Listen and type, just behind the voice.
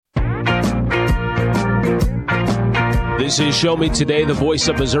This is Show Me Today, the voice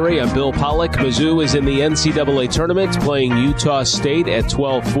of Missouri. I'm Bill Pollack. Mizzou is in the NCAA tournament playing Utah State at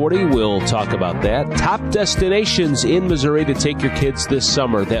 12:40. We'll talk about that. Top destinations in Missouri to take your kids this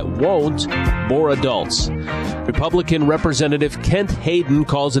summer that won't bore adults. Republican Representative Kent Hayden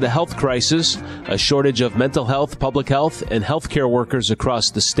calls it a health crisis, a shortage of mental health, public health, and healthcare workers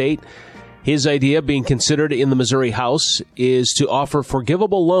across the state. His idea being considered in the Missouri House is to offer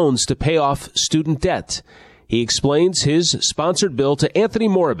forgivable loans to pay off student debt. He explains his sponsored bill to Anthony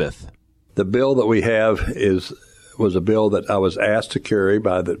Morabith. The bill that we have was a bill that I was asked to carry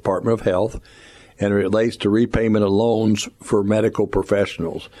by the Department of Health, and it relates to repayment of loans for medical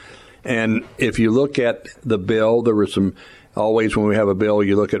professionals. And if you look at the bill, there was always when we have a bill,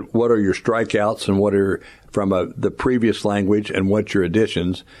 you look at what are your strikeouts and what are from the previous language and what's your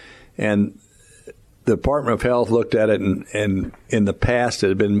additions. And the Department of Health looked at it, and in the past it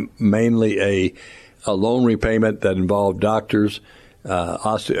had been mainly a loan repayment that involved doctors,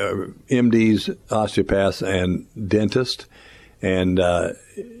 MDs, osteopaths, and dentists. And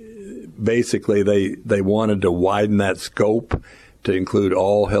basically they wanted to widen that scope to include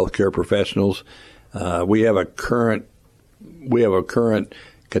all healthcare professionals. We have a current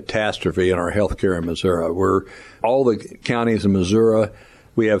catastrophe in our healthcare in Missouri. All the counties in Missouri,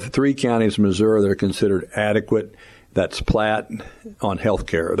 we have 3 counties in Missouri that are considered adequate. That's Platte on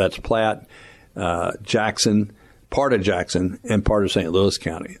healthcare. That's Platte, Jackson, part of Jackson, and part of St. Louis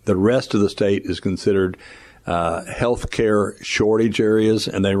County. The rest of the state is considered healthcare shortage areas,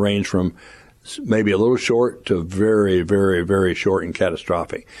 and they range from maybe a little short to very, very, very short and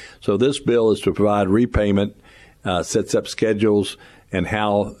catastrophic. So this bill is to provide repayment, sets up schedules, and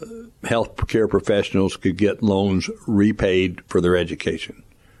how health care professionals could get loans repaid for their education.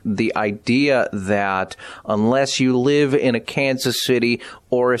 The idea that unless you live in a Kansas City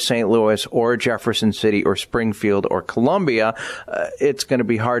or a St. Louis or a Jefferson City or Springfield or Columbia, it's going to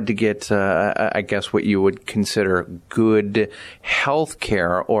be hard to get, I guess, what you would consider good health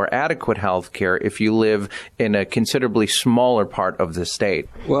care or adequate health care if you live in a considerably smaller part of the state.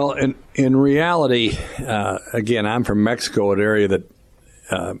 Well, in reality, again, I'm from Mexico, an area that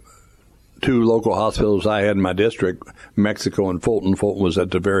 2 local hospitals I had in my district, Mexico and Fulton. Fulton was I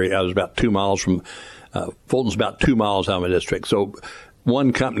was about 2 miles from, Fulton's about 2 miles out of my district. So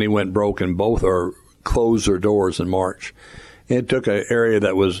one company went broke and both closed their doors in March. It took an area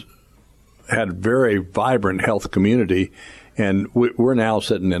that had a very vibrant health community, and we're now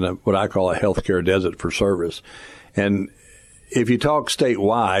sitting in what I call a healthcare desert for service. And if you talk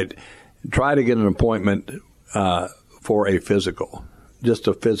statewide, try to get an appointment for a physical. Just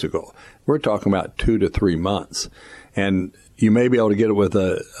a physical. We're talking about 2 to 3 months. And you may be able to get it with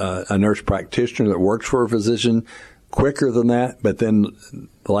a nurse practitioner that works for a physician quicker than that. But then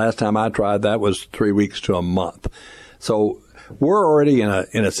the last time I tried that was 3 weeks to a month. So we're already in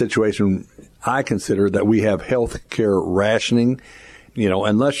a situation I consider that we have health care rationing.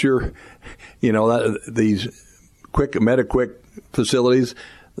 Unless you're, these MediQuick facilities,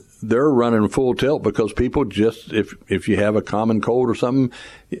 they're running full tilt because people just, if you have a common cold or something,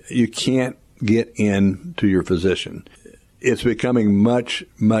 you can't get in to your physician. It's becoming much,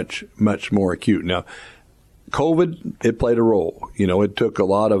 much, much more acute. Now, COVID, it played a role. It took a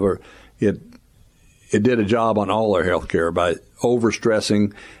lot of it did a job on all our health care by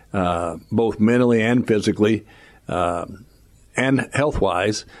overstressing, both mentally and physically, and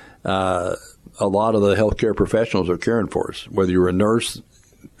health-wise. A lot of the healthcare professionals are caring for us, whether you're a nurse.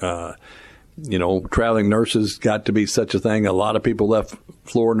 Traveling nurses got to be such a thing. A lot of people left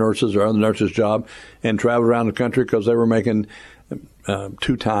floor nurses or other nurses' job and traveled around the country because they were making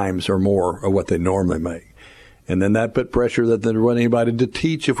 2 times or more of what they normally make. And then that put pressure that there wasn't anybody to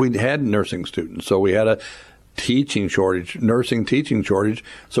teach if we had nursing students. So we had a nursing teaching shortage.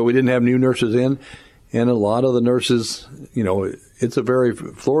 So we didn't have new nurses in. And a lot of the nurses,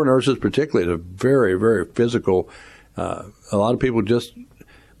 floor nurses particularly, it's a very, very physical. A lot of people just,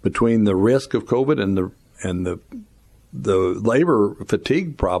 between the risk of COVID and the labor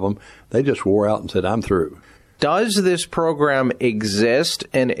fatigue problem, they just wore out and said, I'm through. Does this program exist?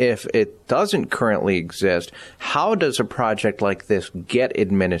 And if it doesn't currently exist, how does a project like this get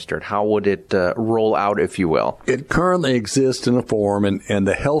administered? How would it roll out, if you will? It currently exists in a form, and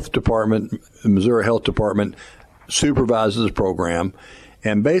the health department, the Missouri Health Department, supervises the program.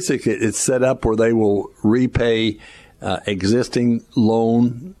 And basically, it's set up where they will repay existing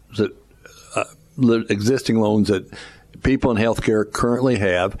loans that people in healthcare currently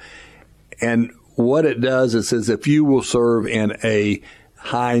have. And what it does is says if you will serve in a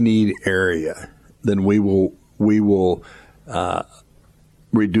high need area, then we will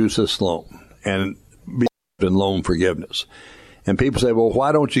reduce this loan. And in loan forgiveness. And people say, well,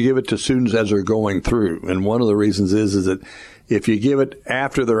 why don't you give it to students as they're going through? And one of the reasons is that if you give it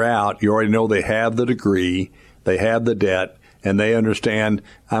after they're out, you already know they have the degree, they have the debt, and they understand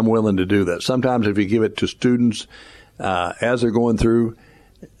I'm willing to do that. Sometimes if you give it to students as they're going through,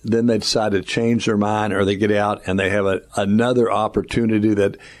 then they decide to change their mind, or they get out and they have another opportunity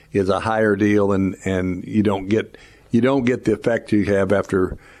that is a higher deal, and you don't get the effect you have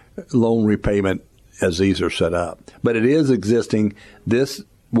after loan repayment as these are set up. But it is existing.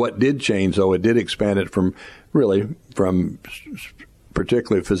 What did change, though, it did expand it from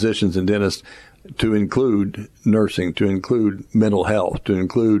particularly physicians and dentists to include nursing, to include mental health, to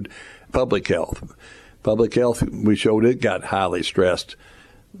include public health. Public health, we showed it got highly stressed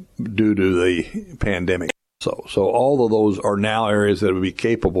due to the pandemic. So all of those are now areas that would be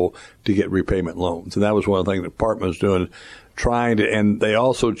capable to get repayment loans. And that was one of the things the department was doing, and they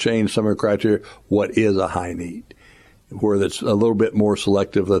also changed some of the criteria. What is a high need? Where that's a little bit more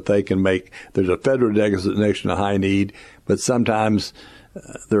selective that they can make. There's a federal designation of high need, but sometimes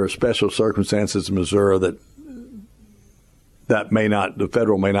there are special circumstances in Missouri that the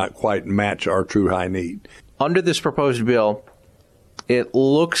federal may not quite match our true high need. Under this proposed bill, it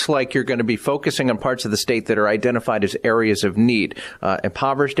looks like you're going to be focusing on parts of the state that are identified as areas of need,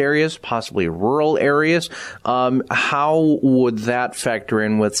 impoverished areas, possibly rural areas. How would that factor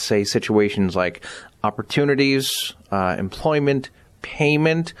in with, say, situations like opportunities, employment,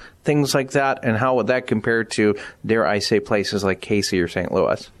 payment, things like that? And how would that compare to, dare I say, places like Casey or St.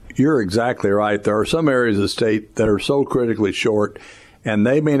 Louis? You're exactly right. There are some areas of the state that are so critically short, and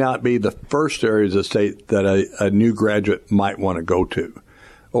they may not be the first areas of the state that a new graduate might want to go to.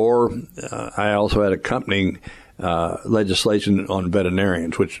 Or I also had accompanying legislation on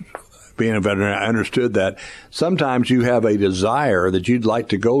veterinarians, which, being a veterinarian, I understood that sometimes you have a desire that you'd like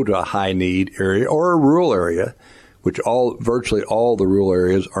to go to a high-need area or a rural area, which virtually all the rural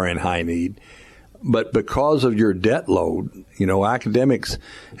areas are in high need. But because of your debt load, academics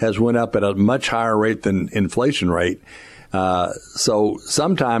has went up at a much higher rate than inflation rate. So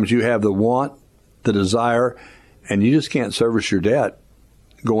sometimes you have the want, the desire, and you just can't service your debt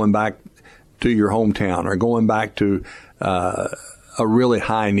going back to your hometown or going back to a really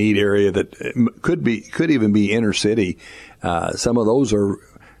high need area that could even be inner city. Some of those are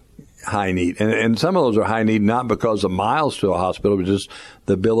high need, and some of those are high need not because of miles to a hospital, but just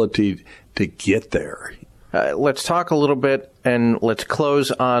the ability to get there. Let's talk a little bit, and let's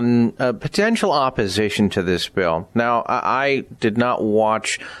close on potential opposition to this bill. Now, I did not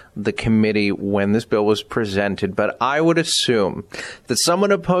watch the committee when this bill was presented, but I would assume that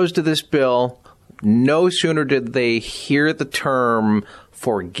someone opposed to this bill, no sooner did they hear the term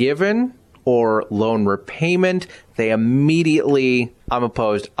forgiven or loan repayment, they immediately, I'm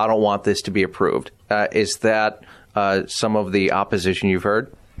opposed, I don't want this to be approved. Is that some of the opposition you've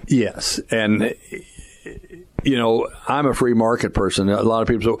heard? Yes, and I'm a free market person. A lot of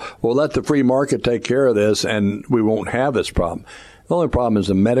people say, well, let the free market take care of this and we won't have this problem. The only problem is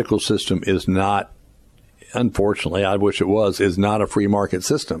the medical system is not, unfortunately, I wish it was, is not a free market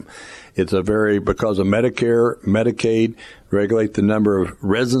system. It's because of Medicare, Medicaid, regulate the number of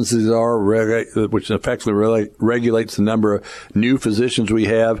residencies which effectively regulates the number of new physicians we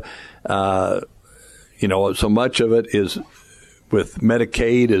have. So much of it is with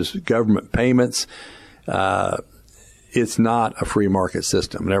Medicaid is government payments. It's not a free market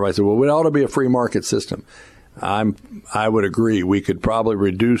system. And everybody said, well, it ought to be a free market system. I would agree. We could probably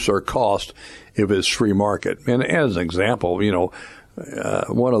reduce our cost if it's free market. And as an example,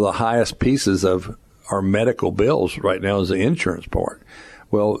 one of the highest pieces of our medical bills right now is the insurance part.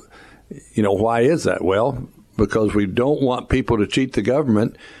 Well, why is that? Well, because we don't want people to cheat the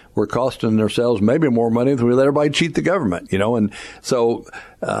government. We're costing ourselves maybe more money than we let everybody cheat the government, and so,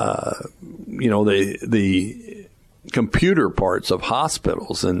 the computer parts of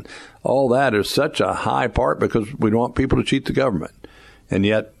hospitals and all that is such a high part because we don't want people to cheat the government. And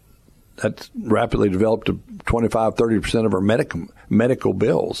yet that's rapidly developed to 25-30% of our medical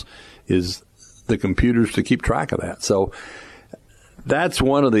bills is the computers to keep track of that. So that's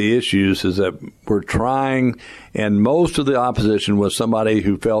one of the issues is that we're trying, and most of the opposition was somebody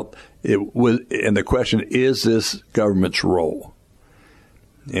who felt it was, and the question, is this government's role?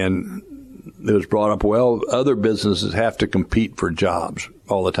 And it was brought up, well, other businesses have to compete for jobs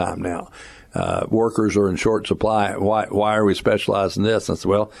all the time now. Workers are in short supply. Why are we specializing this? And I said,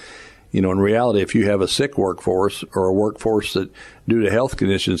 well, in reality, if you have a sick workforce or a workforce that due to health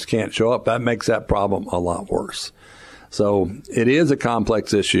conditions can't show up, that makes that problem a lot worse. So it is a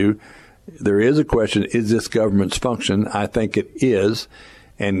complex issue. There is a question, is this government's function? I think it is.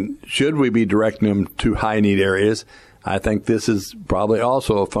 And should we be directing them to high-need areas? I think this is probably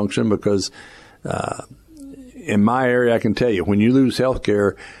also a function because in my area, I can tell you, when you lose health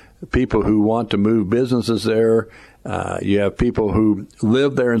care, people who want to move businesses there, you have people who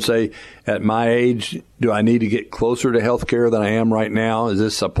live there and say, at my age, do I need to get closer to health care than I am right now? Is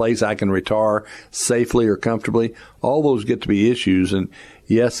this a place I can retire safely or comfortably? All those get to be issues. And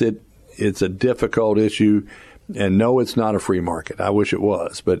yes, it's a difficult issue. And no, it's not a free market. I wish it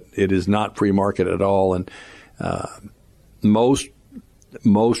was, but it is not free market at all. And most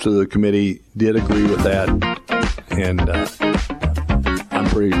of the committee did agree with that. And I'm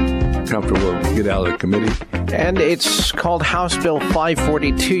pretty comfortable to get out of the committee. And it's called House Bill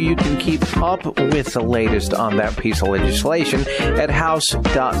 542. You can keep up with the latest on that piece of legislation at house.mo.gov.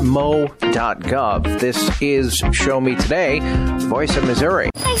 This is Show Me Today, Voice of Missouri.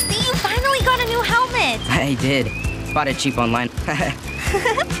 I see you finally got a new helmet. I did. Bought it cheap online.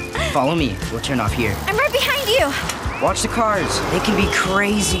 Follow me. We'll turn off here. I'm right behind you. Watch the cars. They can be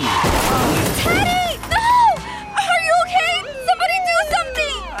crazy. Teddy! No! Are you okay? Somebody do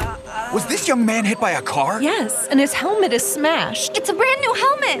something! Was this young man hit by a car? Yes, and his helmet is smashed. It's a brand new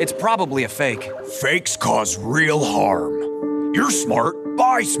helmet. It's probably a fake. Fakes cause real harm. You're smart.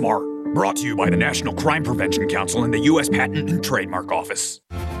 Buy smart. Brought to you by the National Crime Prevention Council and the U.S. Patent and Trademark Office.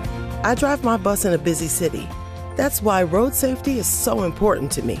 I drive my bus in a busy city. That's why road safety is so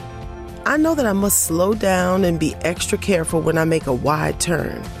important to me. I know that I must slow down and be extra careful when I make a wide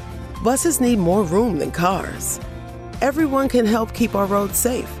turn. Buses need more room than cars. Everyone can help keep our roads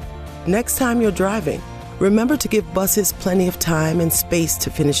safe. Next time you're driving, remember to give buses plenty of time and space to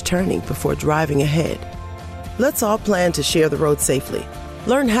finish turning before driving ahead. Let's all plan to share the road safely.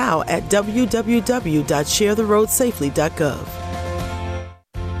 Learn how at www.sharetheroadsafely.gov.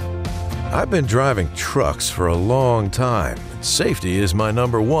 I've been driving trucks for a long time. Safety is my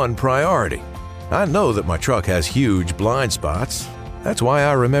number one priority. I know that my truck has huge blind spots. That's why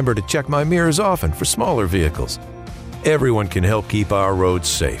I remember to check my mirrors often for smaller vehicles. Everyone can help keep our roads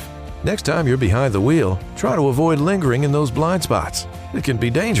safe. Next time you're behind the wheel, try to avoid lingering in those blind spots. It can be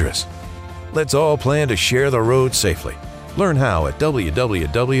dangerous. Let's all plan to share the road safely. Learn how at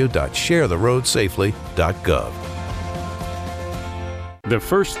www.sharetheroadsafely.gov. The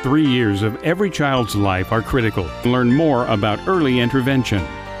first 3 years of every child's life are critical. Learn more about early intervention.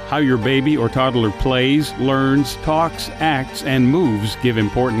 How your baby or toddler plays, learns, talks, acts, and moves give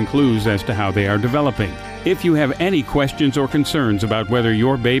important clues as to how they are developing. If you have any questions or concerns about whether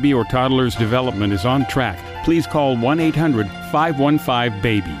your baby or toddler's development is on track, please call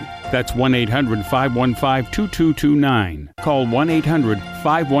 1-800-515-BABY. That's 1-800-515-2229. Call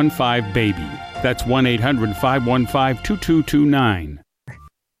 1-800-515-BABY. That's 1-800-515-2229.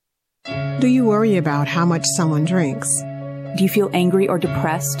 Do you worry about how much someone drinks? Do you feel angry or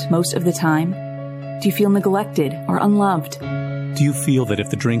depressed most of the time? Do you feel neglected or unloved? Do you feel that if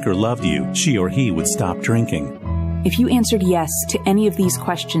the drinker loved you, she or he would stop drinking? If you answered yes to any of these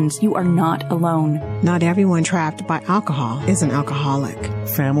questions, you are not alone. Not everyone trapped by alcohol is an alcoholic.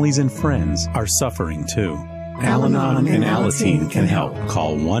 Families and friends are suffering too. Al-Anon and Alateen can help.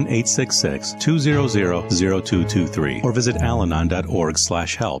 Call 1-866-200-0223 or visit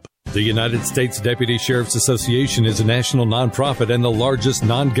alanon.org/help. The United States Deputy Sheriff's Association is a national nonprofit and the largest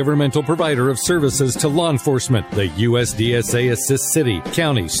non-governmental provider of services to law enforcement. The USDSA assists city,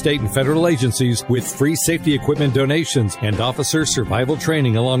 county, state, and federal agencies with free safety equipment donations and officer survival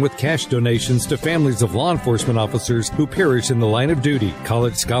training, along with cash donations to families of law enforcement officers who perish in the line of duty,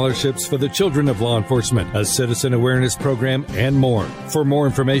 college scholarships for the children of law enforcement, a citizen awareness program, and more. For more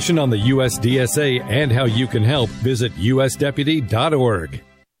information on the USDSA and how you can help, visit usdeputy.org.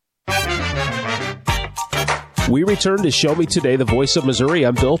 We return to Show Me Today, the Voice of Missouri.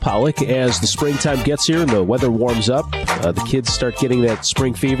 I'm Bill Pollock. As the springtime gets here and the weather warms up, the kids start getting that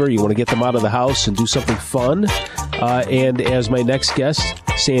spring fever. You want to get them out of the house and do something fun. And as my next guest,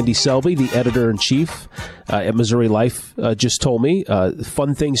 Sandy Selby, the editor-in-chief at Missouri Life, just told me,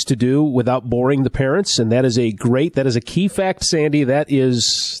 fun things to do without boring the parents. And that is a key fact, Sandy. That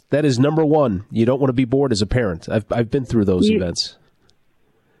is number one. You don't want to be bored as a parent. I've been through those events.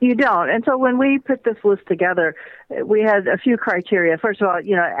 You don't. And so when we put this list together, we had a few criteria. First of all, it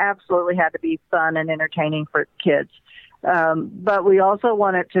absolutely had to be fun and entertaining for kids. But we also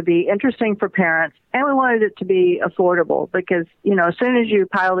want it to be interesting for parents, and we wanted it to be affordable because, as soon as you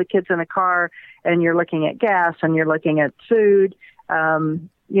pile the kids in a car and you're looking at gas and you're looking at food,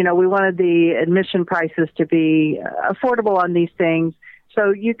 we wanted the admission prices to be affordable on these things.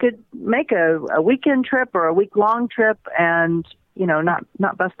 So you could make a weekend trip or a week-long trip and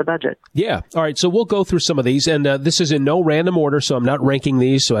not bust the budget. Yeah. All right. So we'll go through some of these, and this is in no random order, so I'm not ranking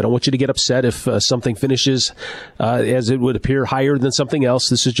these, so I don't want you to get upset if something finishes as it would appear higher than something else.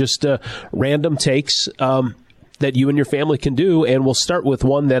 This is just random takes that you and your family can do, and we'll start with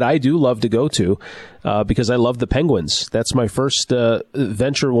one that I do love to go to because I love the penguins. That's my first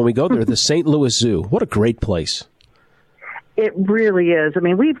venture when we go there, the St. Louis Zoo. What a great place. It really is. I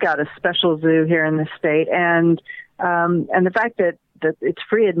mean, we've got a special zoo here in the state, and the fact that it's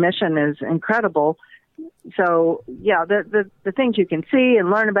free admission is incredible. So, yeah, the things you can see and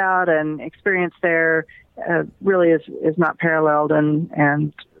learn about and experience there really is not paralleled,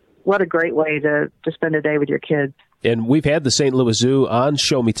 and what a great way to spend a day with your kids. And we've had the St. Louis Zoo on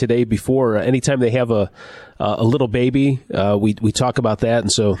Show Me Today before. Anytime they have a little baby, we talk about that.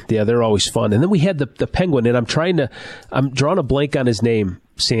 And so, yeah, they're always fun. And then we had the penguin, and I'm drawing a blank on his name,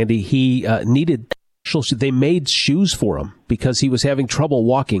 Sandy. He needed they made shoes for him because he was having trouble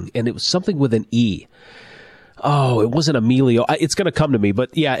walking, and it was something with an E. Oh, it wasn't Emilio. It's going to come to me.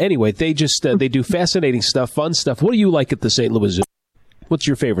 But, yeah, anyway, they just they do fascinating stuff, fun stuff. What do you like at the St. Louis Zoo? What's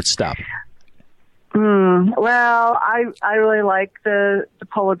your favorite stop? Well, I really like the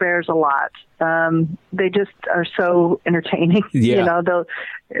polar bears a lot. They just are so entertaining. Yeah.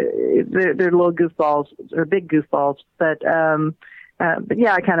 They're little goofballs or big goofballs, but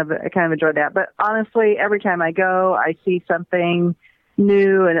yeah, I kind of enjoy that. But honestly, every time I go, I see something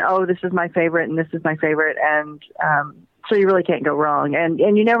new, and this is my favorite, and this is my favorite, and so you really can't go wrong. And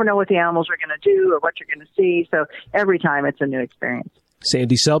you never know what the animals are going to do or what you're going to see. So every time it's a new experience.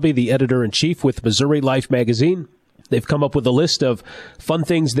 Sandy Selby, the editor-in-chief with Missouri Life magazine. They've come up with a list of fun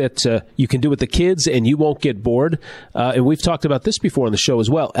things that you can do with the kids and you won't get bored. And we've talked about this before on the show as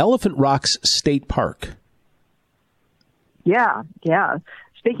well. Elephant Rocks State Park. Yeah.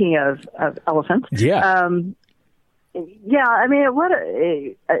 Speaking of elephants. Yeah. Yeah, I mean,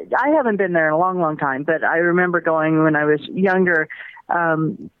 I haven't been there in a long, long time, but I remember going when I was younger.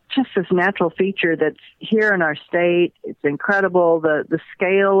 Just this natural feature that's here in our state. It's incredible. The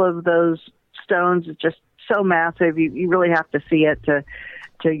scale of those stones is just so massive. You really have to see it to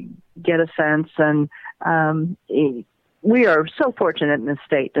get a sense. And we are so fortunate in this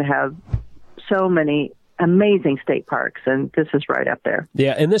state to have so many amazing state parks, and this is right up there.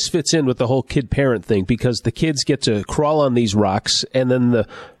 Yeah, and this fits in with the whole kid-parent thing because the kids get to crawl on these rocks, and then the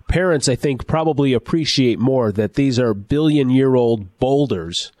parents, I think, probably appreciate more that these are billion-year-old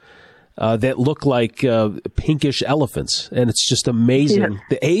boulders that look like pinkish elephants, and it's just amazing. Yeah.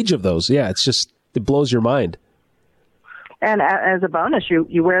 The age of those, yeah, it blows your mind. And as a bonus,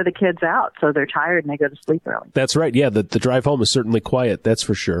 you wear the kids out, so they're tired and they go to sleep early. That's right. Yeah, the drive home is certainly quiet, that's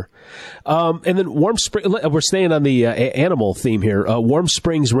for sure. And then Warm Springs, we're staying on the animal theme here. Warm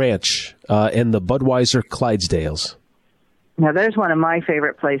Springs Ranch and the Budweiser Clydesdales. Now, there's one of my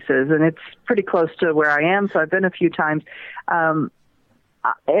favorite places, and it's pretty close to where I am, so I've been a few times.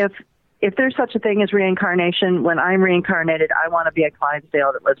 If there's such a thing as reincarnation, when I'm reincarnated, I want to be a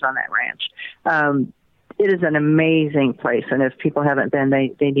Clydesdale that lives on that ranch. It is an amazing place, and if people haven't been,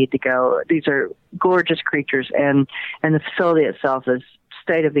 they need to go. These are gorgeous creatures, and the facility itself is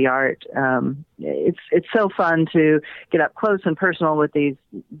state of the art. It's so fun to get up close and personal with these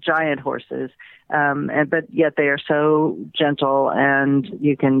giant horses, but yet they are so gentle, and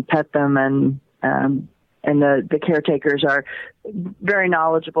you can pet them, and the caretakers are very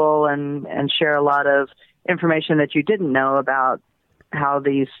knowledgeable and share a lot of information that you didn't know about how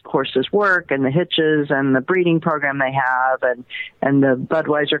these horses work and the hitches and the breeding program they have and the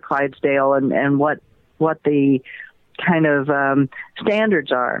Budweiser Clydesdale and what the kind of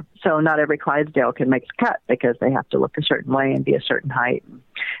standards are. So not every Clydesdale can make the cut because they have to look a certain way and be a certain height.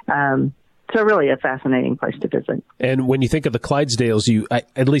 So really a fascinating place to visit. And when you think of the Clydesdales,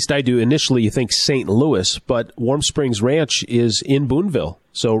 at least I do, initially you think St. Louis, but Warm Springs Ranch is in Boonville,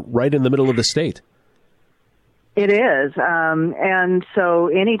 so right in the middle of the state. It is. And so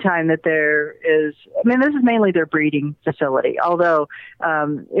anytime that there is, this is mainly their breeding facility, although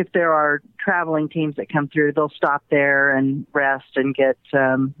if there are traveling teams that come through, they'll stop there and rest and get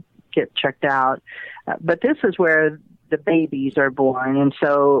checked out. But this is where the babies are born. And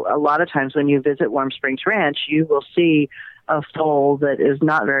so a lot of times when you visit Warm Springs Ranch, you will see a foal that is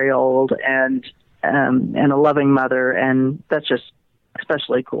not very old and a loving mother. And that's just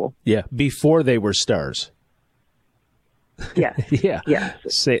especially cool. Yeah. Before they were stars. Yeah. Yeah. Yeah.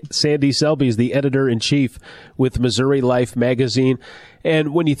 Sandy Selby is the editor-in-chief with Missouri Life magazine.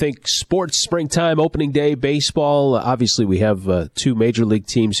 And when you think sports, springtime, opening day, baseball, obviously we have two major league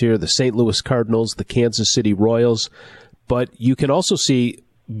teams here, the St. Louis Cardinals, the Kansas City Royals. But you can also see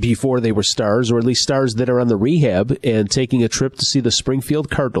before they were stars, or at least stars that are on the rehab, and taking a trip to see the Springfield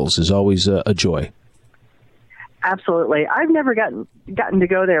Cardinals is always a joy. Absolutely. I've never gotten to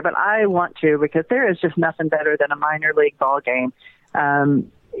go there, but I want to, because there is just nothing better than a minor league ball game.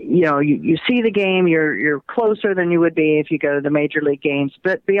 You see the game, you're closer than you would be if you go to the major league games.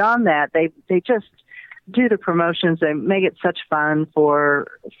 But beyond that, they just do the promotions. They make it such fun for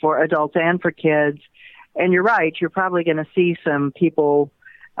adults and for kids. And you're right, you're probably going to see some people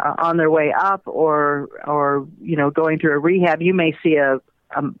on their way up or going through a rehab. You may see a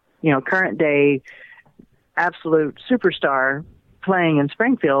current day absolute superstar playing in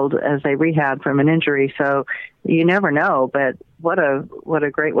Springfield as they rehab from an injury. So you never know, but what a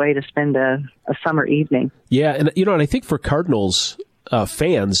great way to spend a summer evening. Yeah, and I think for Cardinals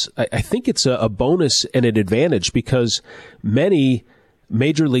fans, I think it's a bonus and an advantage, because many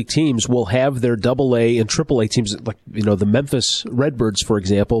major league teams will have their AA and AAA teams, like, the Memphis Redbirds, for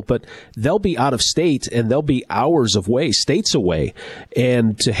example, but they'll be out of state and they'll be hours away, states away.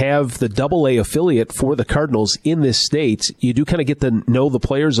 And to have the AA affiliate for the Cardinals in this state, you do kind of get to know the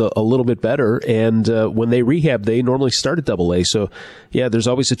players a little bit better. And when they rehab, they normally start at AA. So, yeah, there's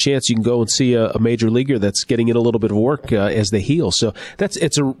always a chance you can go and see a major leaguer that's getting in a little bit of work as they heal. So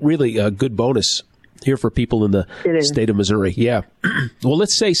it's a really good bonus here for people in the state of Missouri. Yeah. Well,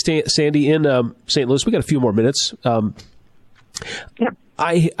 let's say, Sandy, in St. Louis, we got a few more minutes. Yep.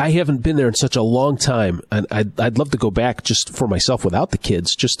 I haven't been there in such a long time, and I'd love to go back just for myself without the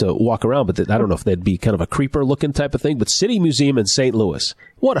kids, just to walk around. But I don't know if that'd be kind of a creeper-looking type of thing. But City Museum in St. Louis,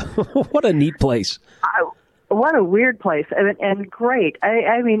 what a neat place. What a weird place, and great.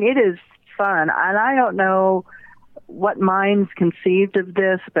 I mean, it is fun, and I don't know what minds conceived of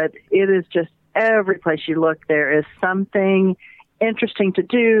this, but it is just every place you look, there is something interesting to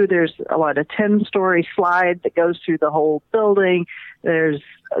do. There's a lot of 10-story slide that goes through the whole building. There's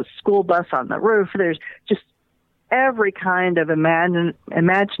a school bus on the roof. There's just every kind of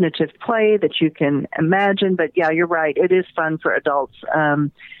imaginative play that you can imagine. But yeah, you're right. It is fun for adults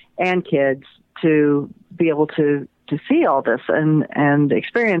and kids to be able to see all this and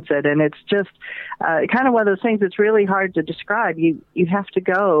experience it. And it's just kind of one of those things that's really hard to describe. You have to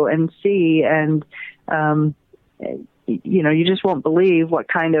go and see, and you just won't believe what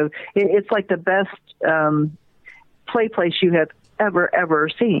kind of, it's like the best play place you have ever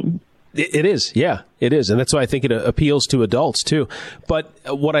seen. It is, yeah, it is, and that's why I think it appeals to adults too. But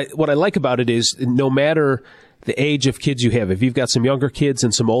what I like about it is, no matter the age of kids you have, if you've got some younger kids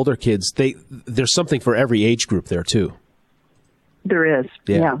and some older kids, there's something for every age group there too. There is,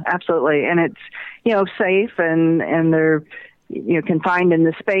 yeah, absolutely, and it's safe and they're confined in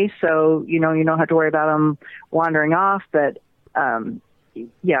the space, so you don't have to worry about them wandering off. But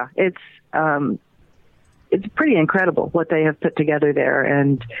it's pretty incredible what they have put together there,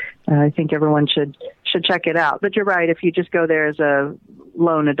 and I think everyone should check it out. But you're right, if you just go there as a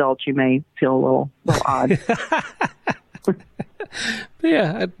lone adult, you may feel a little odd.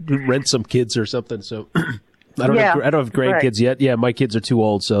 Yeah, I'd rent some kids or something. So I don't have grandkids yet. Yeah, my kids are too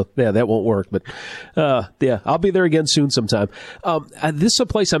old, so yeah, that won't work. But I'll be there again soon sometime. This is a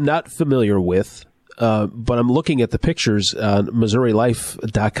place I'm not familiar with. But I'm looking at the pictures on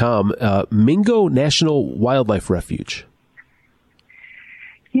MissouriLife.com. Mingo National Wildlife Refuge.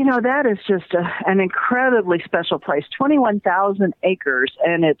 That is just an incredibly special place. 21,000 acres,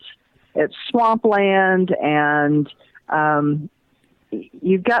 and it's swampland, and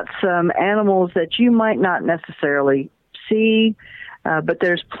you've got some animals that you might not necessarily see, but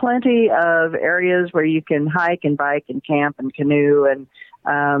there's plenty of areas where you can hike and bike and camp and canoe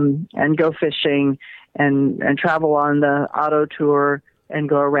and go fishing and travel on the auto tour and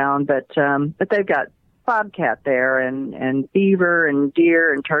go around. But they've got bobcat there and beaver and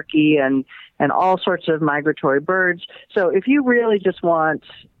deer and turkey and all sorts of migratory birds. So if you really just want,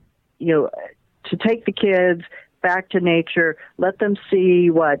 to take the kids back to nature, let them see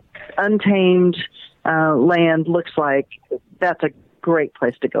what untamed land looks like, that's a great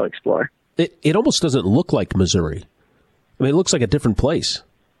place to go explore. It almost doesn't look like Missouri. I mean, it looks like a different place.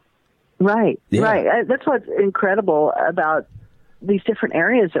 Right, yeah. Right. That's what's incredible about these different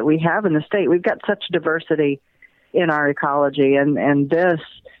areas that we have in the state. We've got such diversity in our ecology, and this,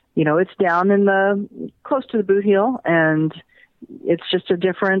 it's down in close to the Boot Heel, and it's just a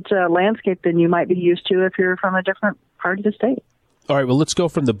different landscape than you might be used to if you're from a different part of the state. All right, well, let's go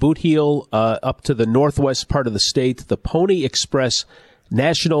from the Boot Heel up to the northwest part of the state, the Pony Express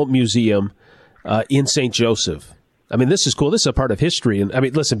National Museum in St. Joseph. I mean, this is cool. This is a part of history. And I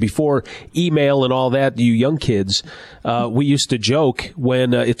mean, listen, before email and all that, you young kids, we used to joke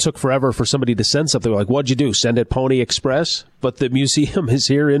when it took forever for somebody to send something. We're like, what'd you do? Send it Pony Express? But the museum is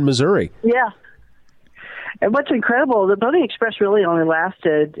here in Missouri. Yeah. And what's incredible, the Pony Express really only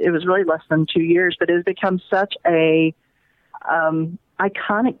lasted, it was really less than 2 years, but it has become such a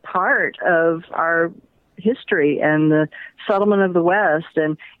iconic part of our history and the settlement of the West.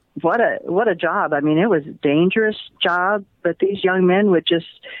 And what a job. I mean, it was a dangerous job, but these young men would just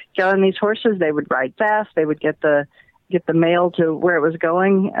get on these horses. They would ride fast. They would get the mail to where it was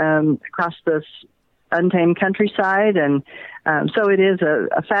going across this untamed countryside. And so it is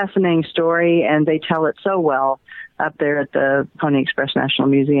a fascinating story, and they tell it so well up there at the Pony Express National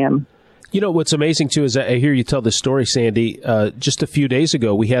Museum. You know, what's amazing, too, is I hear you tell this story, Sandy. Just a few days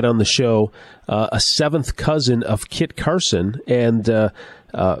ago, we had on the show a seventh cousin of Kit Carson, and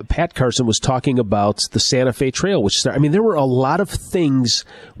Pat Carson was talking about the Santa Fe Trail, which, I mean, there were a lot of things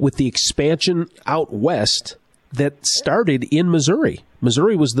with the expansion out west that started in Missouri.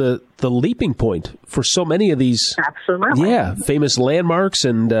 Missouri was the leaping point for so many of these, famous landmarks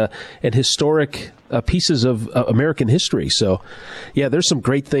and historic pieces of American history. So, yeah, there's some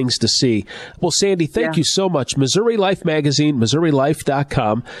great things to see. Well, Sandy, thank you so much. Missouri Life Magazine,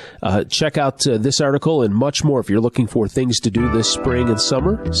 MissouriLife.com. Check out this article and much more if you're looking for things to do this spring and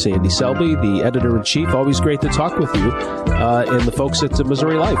summer. Sandy Selby, the editor-in-chief, always great to talk with you and the folks at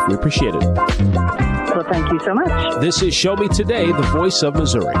Missouri Life. We appreciate it. Well, thank you so much. This is Show Me Today, the voice of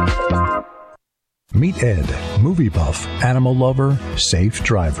Missouri. Meet Ed, movie buff, animal lover, safe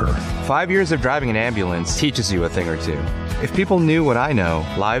driver. 5 years of driving an ambulance teaches you a thing or two. If people knew what I know,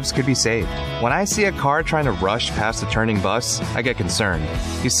 lives could be saved. When I see a car trying to rush past a turning bus, I get concerned.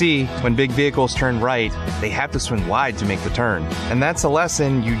 You see, when big vehicles turn right, they have to swing wide to make the turn. And that's a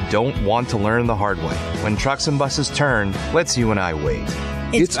lesson you don't want to learn the hard way. When trucks and buses turn, let's you and I wait.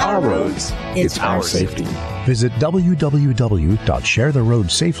 It's our roads. It's our safety. Visit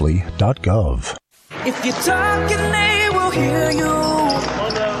www.sharetheroadsafely.gov. If you're talking, they will hear you.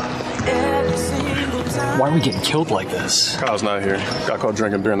 Why are we getting killed like this? Kyle's not here. Got caught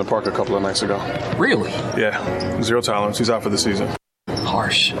drinking beer in the park a couple of nights ago. Really? Yeah. 0 tolerance. He's out for the season.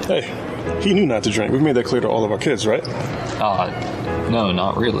 Harsh. Hey, he knew not to drink. We've made that clear to all of our kids, right? No,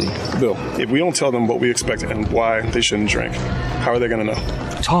 not really. Bill, if we don't tell them what we expect and why they shouldn't drink, how are they going to know?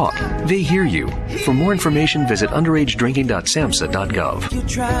 Talk. They hear you. For more information, visit underagedrinking.samhsa.gov. You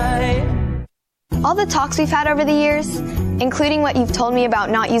try. All the talks we've had over the years, including what you've told me about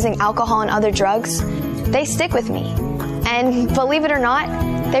not using alcohol and other drugs, they stick with me. And believe it or not,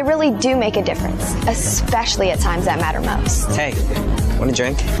 they really do make a difference, especially at times that matter most. Hey, want a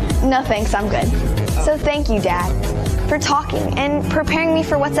drink? No thanks, I'm good. So thank you, Dad, for talking and preparing me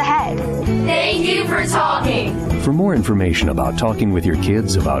for what's ahead. Thank you for talking. For more information about talking with your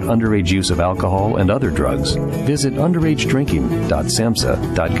kids about underage use of alcohol and other drugs, visit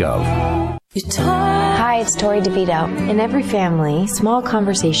underagedrinking.samhsa.gov. Hi, it's Tori DeVito. In every family, small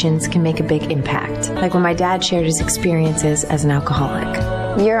conversations can make a big impact, like when my dad shared his experiences as an alcoholic.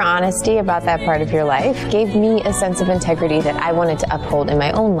 Your honesty about that part of your life gave me a sense of integrity that I wanted to uphold in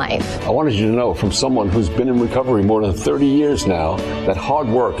my own life. I wanted you to know from someone who's been in recovery more than 30 years now that hard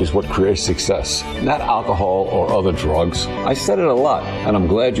work is what creates success, not alcohol or other drugs. I said it a lot, and I'm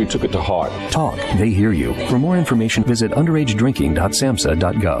glad you took it to heart. Talk. They hear you. For more information, visit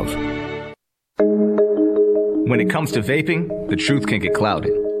underagedrinking.samhsa.gov. When it comes to vaping, the truth can get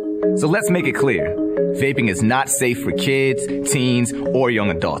clouded. So let's make it clear. Vaping is not safe for kids, teens, or young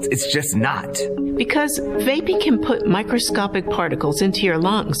adults. It's just not. Because vaping can put microscopic particles into your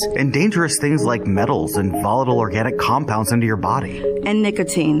lungs. And dangerous things like metals and volatile organic compounds into your body. And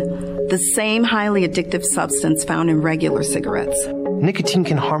nicotine, the same highly addictive substance found in regular cigarettes. Nicotine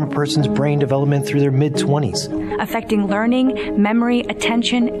can harm a person's brain development through their mid-20s, affecting learning, memory,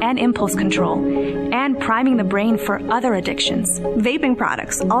 attention, and impulse control, and priming the brain for other addictions. Vaping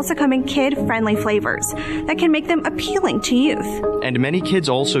products also come in kid-friendly flavors that can make them appealing to youth. And many kids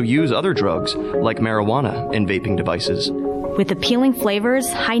also use other drugs, like marijuana, in vaping devices. With appealing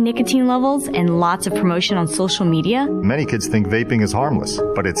flavors, high nicotine levels, and lots of promotion on social media, many kids think vaping is harmless,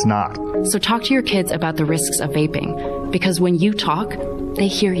 but it's not. So talk to your kids about the risks of vaping, because when you talk, they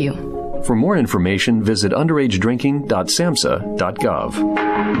hear you. For more information, visit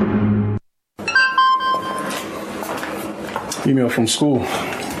underagedrinking.samhsa.gov. Email from school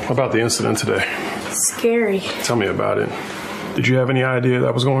about the incident today. Scary. Tell me about it. Did you have any idea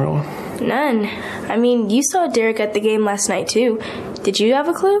that was going on? None. I mean, you saw Derek at the game last night, too. Did you have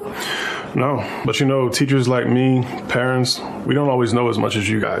a clue? No, but teachers like me, parents, we don't always know as much as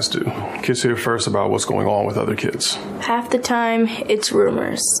you guys do. Kids hear first about what's going on with other kids. Half the time, it's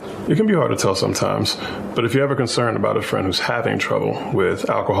rumors. It can be hard to tell sometimes, but if you're ever concerned about a friend who's having trouble with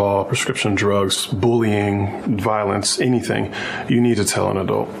alcohol, prescription drugs, bullying, violence, anything, you need to tell an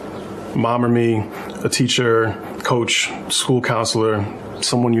adult. Mom or me, a teacher, coach, school counselor,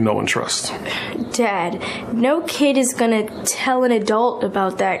 someone you know and trust. Dad, no kid is gonna tell an adult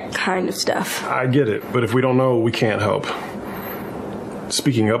about that kind of stuff. I get it, but if we don't know, we can't help.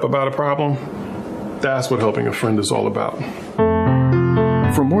 Speaking up about a problem, that's what helping a friend is all about.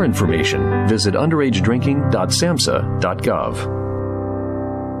 For more information, visit underagedrinking.samhsa.gov.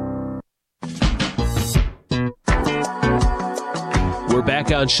 We're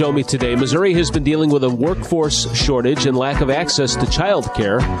back on Show Me Today. Missouri has been dealing with a workforce shortage and lack of access to child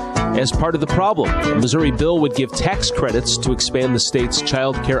care as part of the problem. A Missouri bill would give tax credits to expand the state's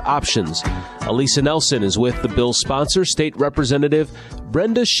child care options. Elisa Nelson is with the bill's sponsor, State Representative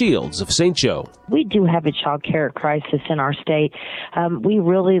Brenda Shields of St. Joe. We do have a child care crisis in our state. We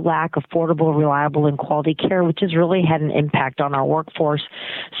really lack affordable, reliable, and quality care, which has really had an impact on our workforce.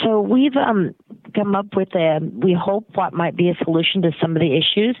 So we've come up with we hope what might be a solution to some of the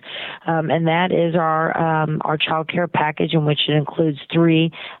issues, and that is our child care package, in which it includes 3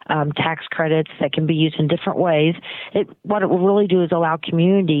 tax credits that can be used in different ways. What it will really do is allow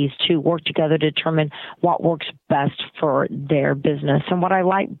communities to work together to determine what works best for their business. And what I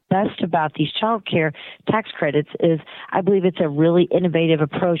like best about these child care tax credits is I believe it's a really innovative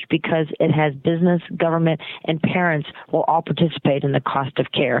approach because it has business, government, and parents will all participate in the cost of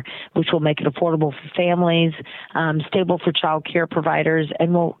care, which will make it affordable for families, stable for child care providers,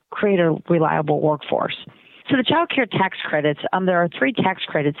 and will create a reliable workforce. So the child care tax credits, there are 3 tax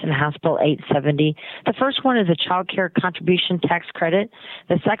credits in House Bill 870. The first one is a child care contribution tax credit.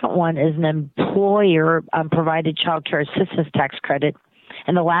 The second one is an employer provided child care assistance tax credit.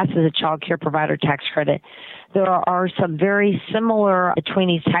 And the last is a child care provider tax credit. There are some very similar between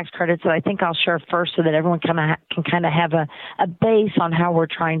these tax credits that I think I'll share first so that everyone can kind of have a base on how we're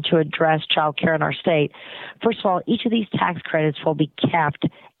trying to address child care in our state. First of all, each of these tax credits will be capped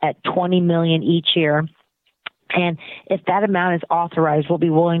at $20 million each year. And if that amount is authorized, we'll be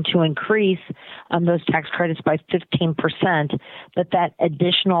willing to increase those tax credits by 15%, but that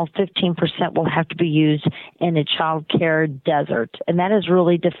additional 15% will have to be used in a child care desert. And that is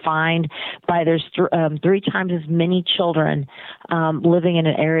really defined by there's 3 times as many children living in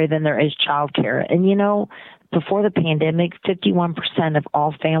an area than there is child care. And before the pandemic, 51% of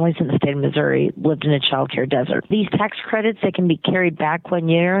all families in the state of Missouri lived in a child care desert. These tax credits, they can be carried back 1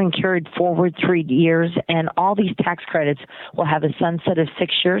 year and carried forward 3 years, and all these tax credits will have a sunset of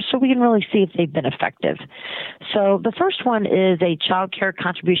 6 years, so we can really see if they've been effective. So the first one is a child care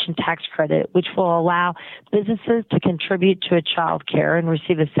contribution tax credit, which will allow businesses to contribute to a child care and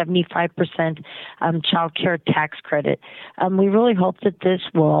receive a 75% child care tax credit. We really hope that this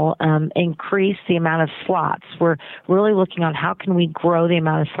will increase the amount of slots. We're really looking on how can we grow the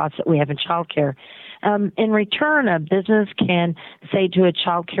amount of slots that we have in childcare. In return, a business can say to a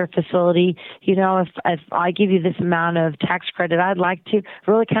child care facility, if I give you this amount of tax credit, I'd like to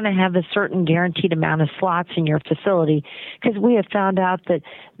really kind of have a certain guaranteed amount of slots in your facility, because we have found out that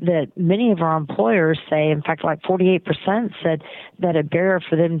many of our employers say, in fact, like 48% said that a barrier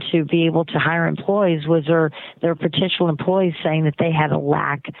for them to be able to hire employees was their potential employees saying that they had a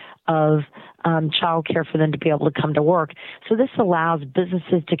lack of child care for them to be able to come to work. So this allows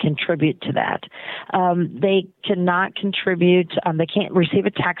businesses to contribute to that. They cannot contribute, they can't receive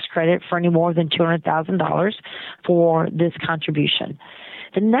a tax credit for any more than $200,000 for this contribution.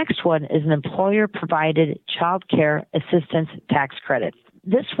 The next one is an employer-provided child care assistance tax credit.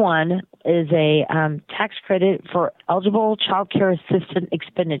 This one is a tax credit for eligible child care assistant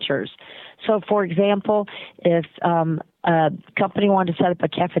expenditures. So, for example, if a company wanted to set up a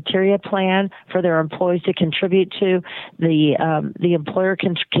cafeteria plan for their employees to contribute to, the employer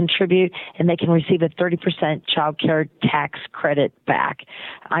can contribute, and they can receive a 30% child care tax credit back.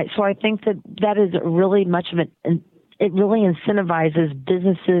 So I think that is really much of it really incentivizes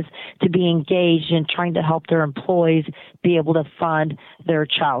businesses to be engaged in trying to help their employees be able to fund their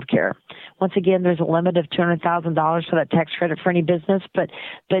child care. Once again, there's a limit of $200,000 for that tax credit for any business, but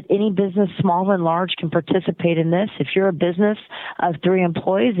any business, small and large, can participate in this. If you're a business of 3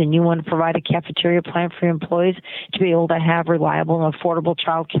 employees and you want to provide a cafeteria plan for your employees to be able to have reliable and affordable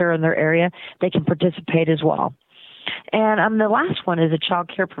child care in their area, they can participate as well. And the last one is a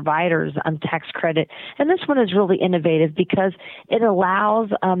child care provider's tax credit. And this one is really innovative because it allows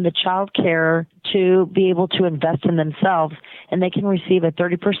the child care to be able to invest in themselves, and they can receive a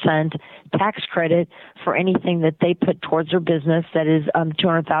 30% tax credit for anything that they put towards their business that is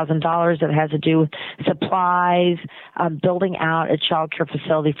 $200,000 that has to do with supplies, building out a child care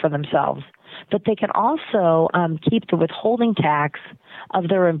facility for themselves. But they can also keep the withholding tax of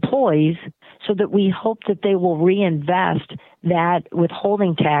their employees so that we hope that they will reinvest that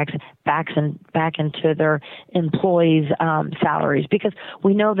withholding tax back into their employees' salaries. Because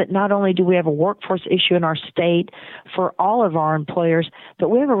we know that not only do we have a workforce issue in our state for all of our employers, but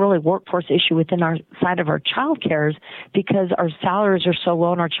we have a really workforce issue within our side of our child cares because our salaries are so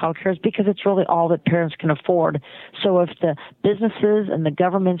low in our child cares because it's really all that parents can afford. So if the businesses and the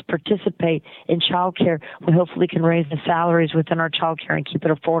governments participate in child care, we hopefully can raise the salaries within our child care and keep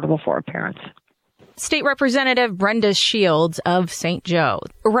it affordable for our parents. State Representative Brenda Shields of St. Joe.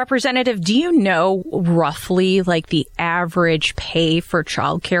 Representative, do you know roughly like the average pay for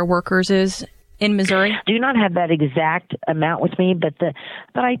child care workers is in Missouri? I do not have that exact amount with me, but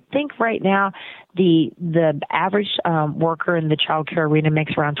I think right now the average worker in the child care arena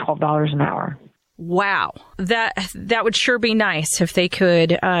makes around $12 an hour. Wow. That would sure be nice if they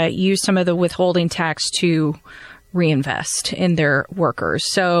could use some of the withholding tax to reinvest in their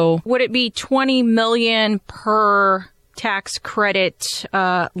workers. So would it be $20 million per tax credit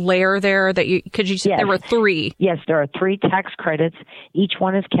layer there that you said yes. There were three? Yes, there are 3 tax credits. Each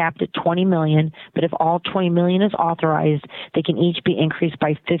one is capped at $20 million, but if all $20 million is authorized, they can each be increased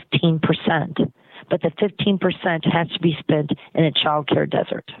by 15%. But the 15% has to be spent in a child care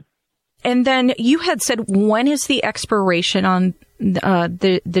desert. And then you had said, when is the expiration on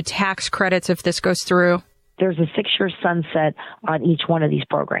the tax credits if this goes through? There's a 6-year sunset on each one of these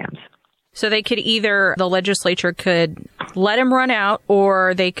programs. So they could either, the legislature could let them run out,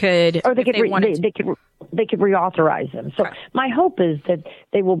 or they could, they could reauthorize them. So my hope is that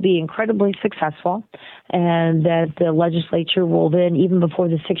they will be incredibly successful, and that the legislature will then, even before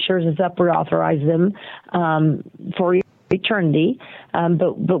the 6 years is up, reauthorize them for eternity.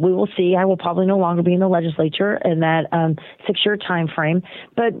 But we will see. I will probably no longer be in the legislature in that 6-year time frame.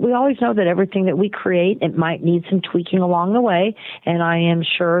 But we always know that everything that we create, it might need some tweaking along the way. And I am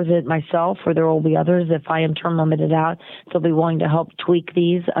sure that myself, or there will be others, if I am term limited out, they'll be willing to help tweak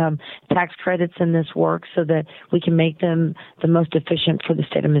these tax credits in this work so that we can make them the most efficient for the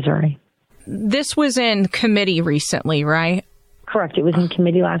state of Missouri. This was in committee recently, right? Correct. It was in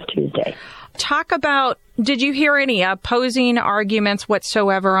committee last Tuesday. Talk about, did you hear any opposing arguments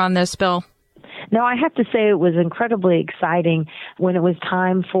whatsoever on this bill? No, I have to say it was incredibly exciting when it was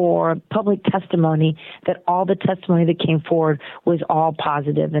time for public testimony that all the testimony that came forward was all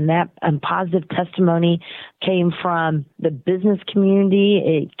positive. And that positive testimony came from the business community.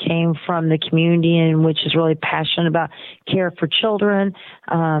 It came from the community in which is really passionate about care for children.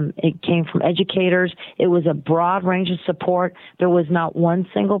 It came from educators. It was a broad range of support. There was not one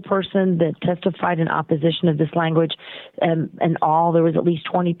single person that testified in opposition of this language. And there was at least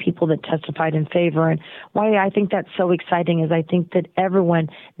 20 people that testified in favor. And why I think that's so exciting is I think that everyone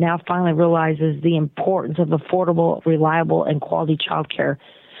now finally realizes the importance of affordable, reliable, and quality child care,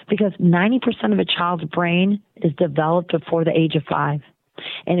 because 90% of a child's brain is developed before the age of 5.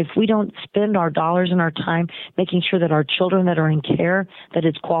 And if we don't spend our dollars and our time making sure that our children that are in care, that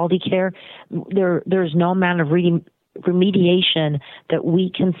it's quality care, there's no amount of remediation that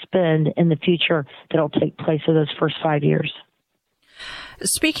we can spend in the future that'll take place in those first 5 years.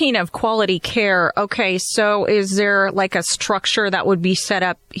 Speaking of quality care, okay, so is there like a structure that would be set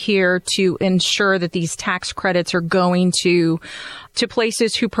up here to ensure that these tax credits are going to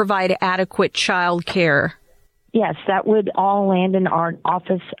places who provide adequate child care? Yes, that would all land in our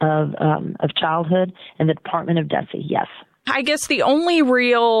Office of Childhood and the Department of DESE, yes. I guess the only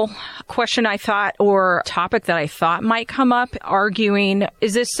real question I thought, or topic that I thought might come up, arguing,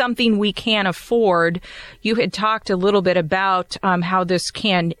 is this something we can afford? You had talked a little bit about how this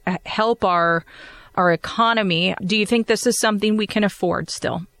can help our economy. Do you think this is something we can afford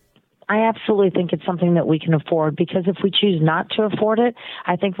still? I absolutely think it's something that we can afford, because if we choose not to afford it,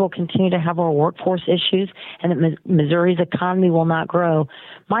 I think we'll continue to have our workforce issues and that Missouri's economy will not grow.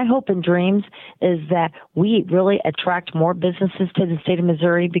 My hope and dreams is that we really attract more businesses to the state of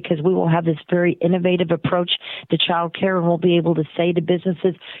Missouri, because we will have this very innovative approach to child care, and we'll be able to say to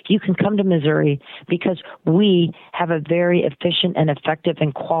businesses, you can come to Missouri because we have a very efficient and effective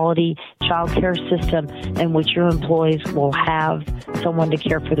and quality child care system in which your employees will have someone to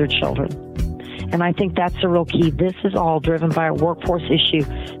care for their children. And I think that's the real key. This is all driven by a workforce issue.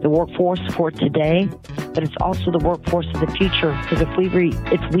 The workforce for today but it's also the workforce of the future. Because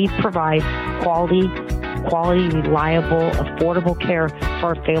if we provide quality, reliable, affordable care for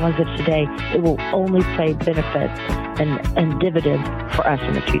our families of today, it will only pay benefits and dividends for us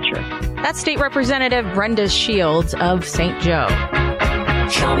in the future. That's State Representative Brenda Shields of St. Joe.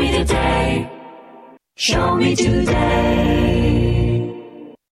 Show me today. Show me today.